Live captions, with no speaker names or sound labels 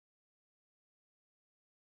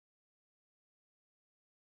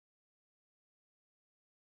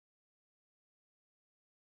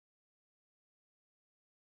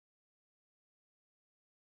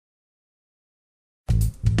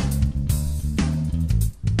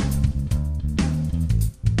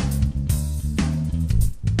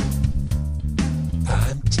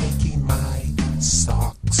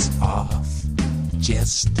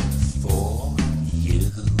just for you.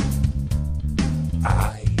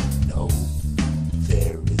 I know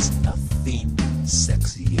there is nothing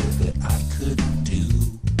sexier that I could do.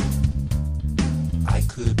 I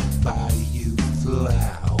could buy you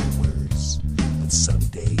flowers, but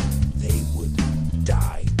someday they would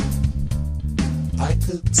die. I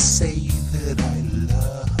could say that I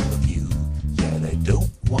love you, yet I don't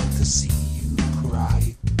want to see you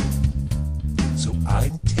cry. So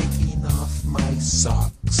I'm taking off my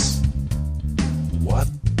socks,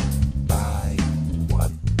 one by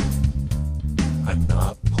one. I'm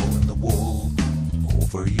not pulling the wool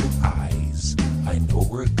over your eyes. I know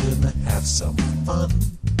we're gonna have some fun.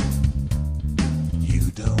 You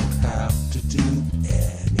don't have to do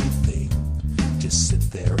anything. Just sit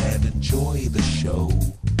there and enjoy the show.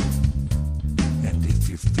 And if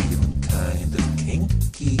you're feeling kind of